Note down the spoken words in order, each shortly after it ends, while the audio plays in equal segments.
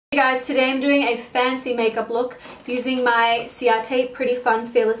Hey guys, today I'm doing a fancy makeup look using my Ciate Pretty Fun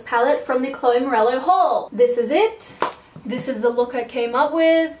Fearless palette from the Morello haul. This is it. This is the look I came up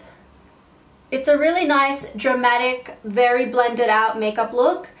with. It's a really nice, dramatic, very blended out makeup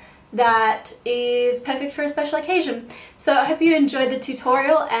look that is perfect for a special occasion. So I hope you enjoyed the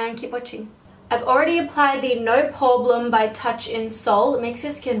tutorial and keep watching. I've already applied the No Poreblem by Touch in Seoul. It makes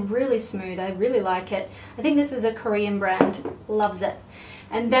your skin really smooth. I really like it. I think this is a Korean brand. Loves it.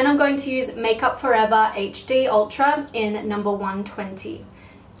 And then I'm going to use Makeup Forever HD Ultra in number 120.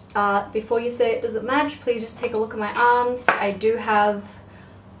 Before you say it doesn't match, please just take a look at my arms. I do have,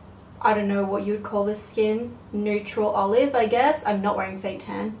 I don't know what you would call this skin, neutral olive, I guess. I'm not wearing fake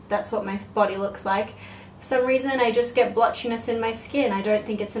tan. That's what my body looks like. For some reason, I just get blotchiness in my skin. I don't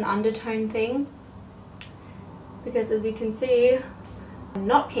think it's an undertone thing. Because as you can see, I'm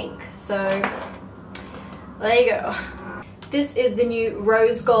not pink. So there you go. This is the new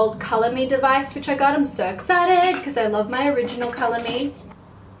Rose Gold Color Me device, which I got. I'm so excited because I love my original Color Me.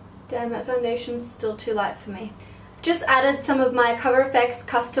 Damn, that foundation's still too light for me. Just added some of my Cover FX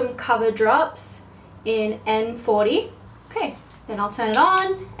custom cover drops in N40. Okay, then I'll turn it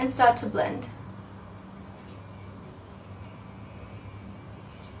on and start to blend.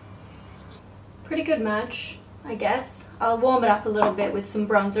 Pretty good match, I guess. I'll warm it up a little bit with some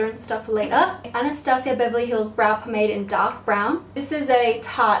bronzer and stuff later. Anastasia Beverly Hills Brow Pomade in dark brown. This is a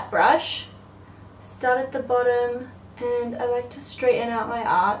Tarte brush. Start at the bottom, and I like to straighten out my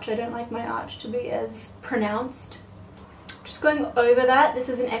arch. I don't like my arch to be as pronounced. Just going over that. This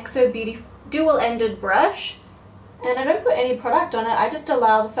is an EXO Beauty dual-ended brush, and I don't put any product on it. I just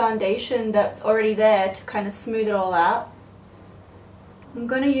allow the foundation that's already there to kind of smooth it all out. I'm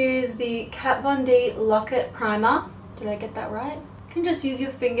going to use the Kat Von D Lock-It Primer. Did I get that right? You can just use your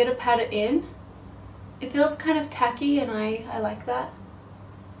finger to pat it in. It feels kind of tacky and I like that.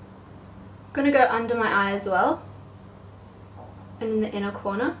 I'm going to go under my eye as well. And in the inner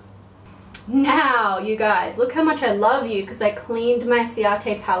corner. Now, you guys, look how much I love you because I cleaned my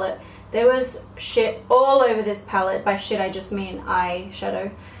Ciate palette. There was shit all over this palette. By shit I just mean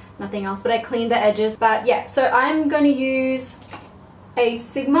eyeshadow, nothing else. But I cleaned the edges. But yeah, so I'm going to use a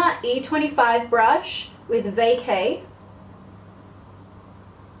Sigma E25 brush with Vacay,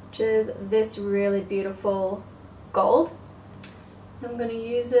 which is this really beautiful gold. I'm going to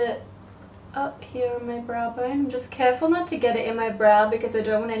use it up here on my brow bone. I'm just careful not to get it in my brow because I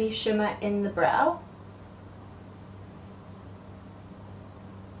don't want any shimmer in the brow.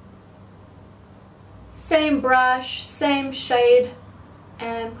 Same brush, same shade,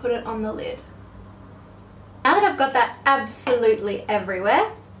 and put it on the lid. Now that I've got that absolutely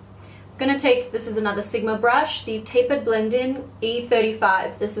everywhere, I'm going to take, this is another Sigma brush, the Tapered Blend-In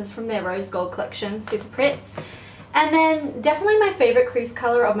E35. This is from their Rose Gold collection, super pretty. And then definitely my favorite crease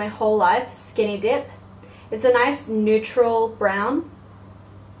color of my whole life, Skinny Dip. It's a nice neutral brown.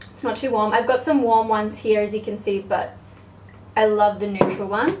 It's not too warm. I've got some warm ones here as you can see, but I love the neutral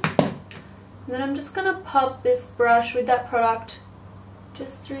one. And then I'm just going to pop this brush with that product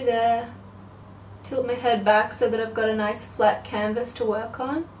just through there. Tilt my head back so that I've got a nice flat canvas to work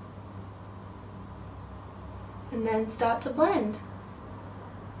on. And then start to blend.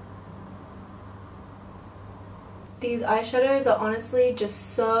 These eyeshadows are honestly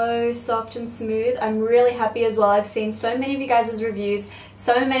just so soft and smooth. I'm really happy as well. I've seen so many of you guys' reviews,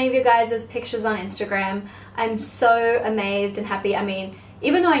 so many of you guys' pictures on Instagram. I'm so amazed and happy. I mean,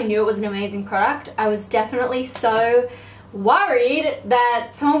 even though I knew it was an amazing product, I was definitely so worried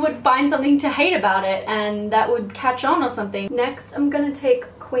that someone would find something to hate about it and that would catch on or something. Next, I'm going to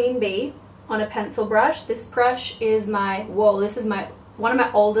take Queen Bee on a pencil brush. This brush is my, whoa, this is one of my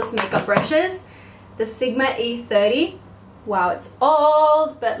oldest makeup brushes, the Sigma E30. Wow, it's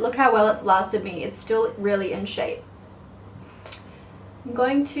old, but look how well it's lasted me. It's still really in shape. I'm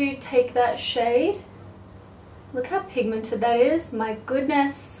going to take that shade. Look how pigmented that is. My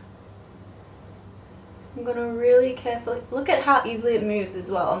goodness. I'm going to really carefully, look at how easily it moves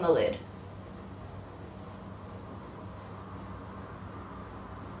as well on the lid.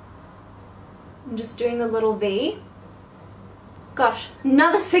 I'm just doing the little V. Gosh,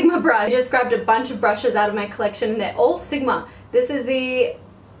 another Sigma brush. I just grabbed a bunch of brushes out of my collection and they're all Sigma. This is the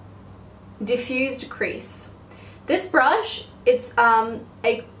Diffused Crease. This brush, it's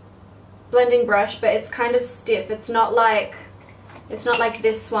a blending brush, but it's kind of stiff. It's not like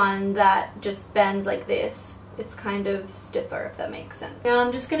this one that just bends like this. It's kind of stiffer, if that makes sense. Now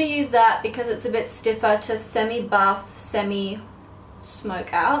I'm just going to use that because it's a bit stiffer to semi-buff,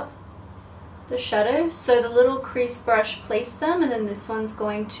 semi-smoke out the shadow. So the little crease brush placed them, and then this one's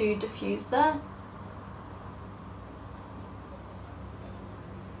going to diffuse that.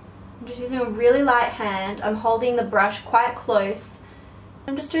 I'm just using a really light hand. I'm holding the brush quite close.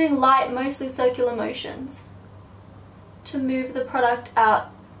 I'm just doing light, mostly circular motions to move the product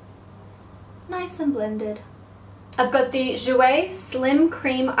out nice and blended. I've got the Jouer Slim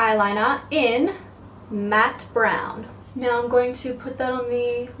Cream Eyeliner in Matte Brown. Now I'm going to put that on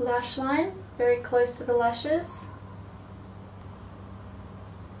the lash line, very close to the lashes.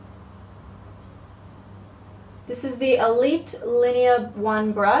 This is the Elite Linear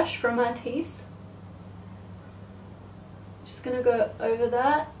 1 brush from Artis. Just gonna go over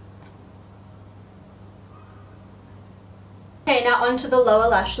that. Okay, now onto the lower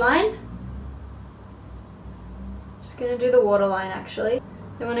lash line. Just gonna do the waterline actually.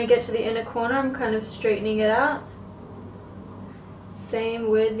 Then when I get to the inner corner, I'm kind of straightening it out. Same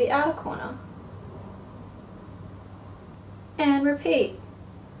with the outer corner. And repeat.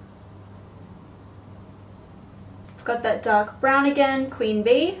 I've got that dark brown again, Queen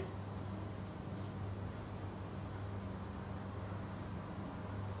Bee.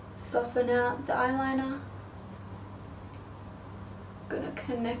 Soften out the eyeliner. Gonna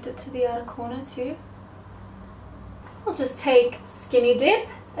connect it to the outer corner too. I'll just take Skinny Dip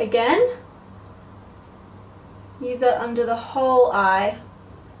again. Use that under the whole eye.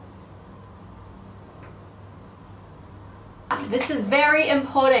 This is very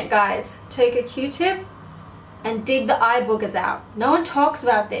important, guys. Take a Q-tip and dig the eye boogers out. No one talks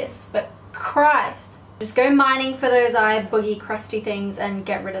about this, but Christ. Just go mining for those eye boogie crusty things and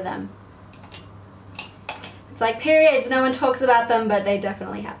get rid of them. It's like periods, no one talks about them, but they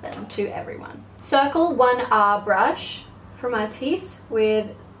definitely happen to everyone. Circle 1R brush from Artis with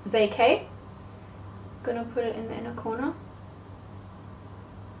Vacay. Gonna put it in the inner corner.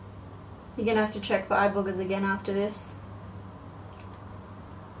 You're gonna have to check for eye boogers again after this.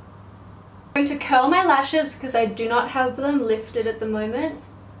 I'm going to curl my lashes because I do not have them lifted at the moment.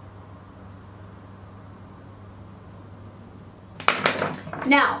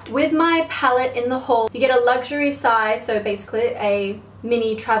 Now, with my palette in the haul, you get a luxury size, so basically a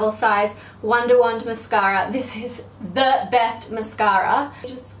mini travel size Wonder Wand mascara. This is the best mascara.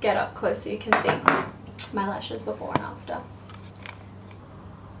 Just get up close so you can see my lashes before and after.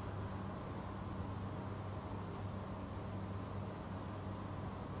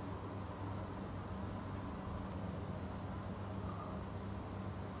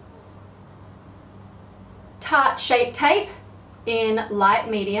 Tarte Shape Tape in light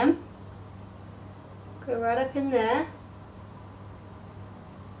medium. Go right up in there.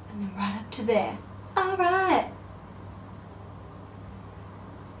 And then right up to there. Alright.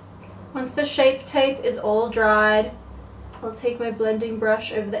 Once the Shape Tape is all dried, I'll take my blending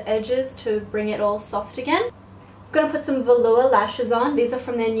brush over the edges to bring it all soft again. I'm going to put some velour lashes on. These are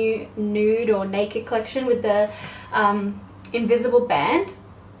from their new Nude or Naked collection with the invisible band.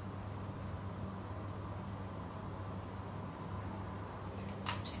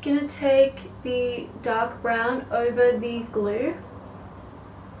 Gonna take the dark brown over the glue.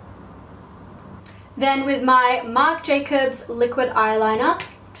 Then with my Marc Jacobs liquid eyeliner,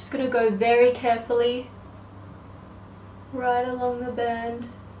 I'm just gonna go very carefully right along the band,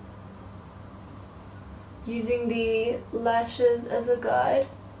 using the lashes as a guide.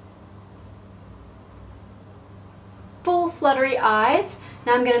 Full fluttery eyes.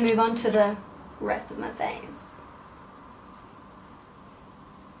 Now I'm gonna move on to the rest of my face.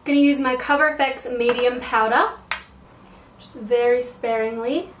 I'm going to use my Cover FX medium powder, just very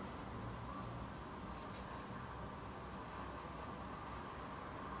sparingly.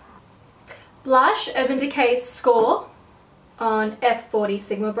 Blush, Urban Decay Score on F40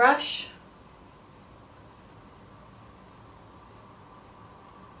 Sigma brush.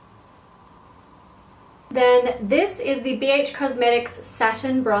 Then this is the BH Cosmetics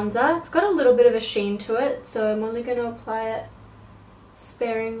Satin Bronzer. It's got a little bit of a sheen to it, so I'm only going to apply it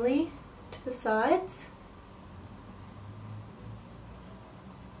sparingly to the sides.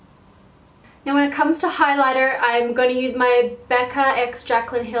 Now when it comes to highlighter, I'm going to use my Becca x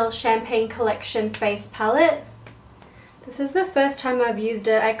Jaclyn Hill Champagne Collection face palette. This is the first time I've used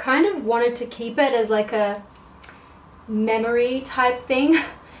it. I kind of wanted to keep it as like a memory type thing.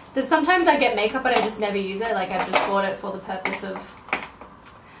 There's sometimes I get makeup but I just never use it, like I've just bought it for the purpose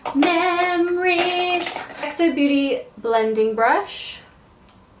of memories. Exo Beauty blending brush.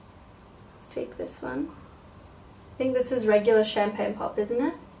 Take this one. I think this is regular Champagne Pop, isn't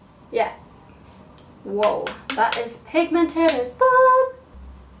it? Yeah. Whoa, that is pigmented as fuck.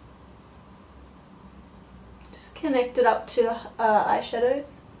 Just connect it up to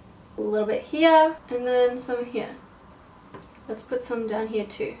eyeshadows. A little bit here and then some here. Let's put some down here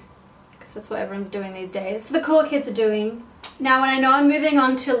too. because that's what everyone's doing these days. So the cool kids are doing. Now when I know I'm moving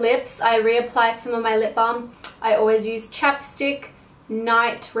on to lips, I reapply some of my lip balm. I always use Chapstick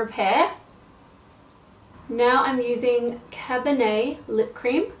Night Repair. Now I'm using Cabernet lip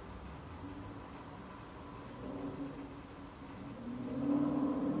cream.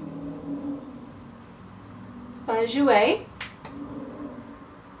 By Jouer.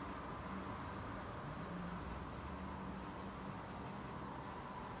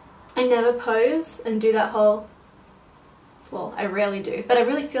 I never pose and do that whole, well, I rarely do, but I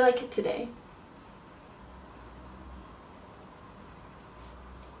really feel like it today.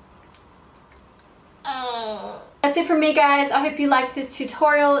 That's it from me, guys. I hope you liked this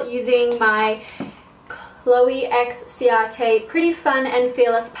tutorial using my Chloe x Ciate Pretty Fun and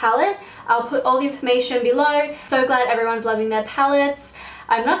Fearless palette. I'll put all the information below. So glad everyone's loving their palettes.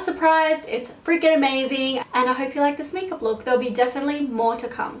 I'm not surprised, it's freaking amazing, and I hope you like this makeup look. There'll be definitely more to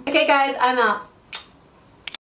come. Okay guys, I'm out.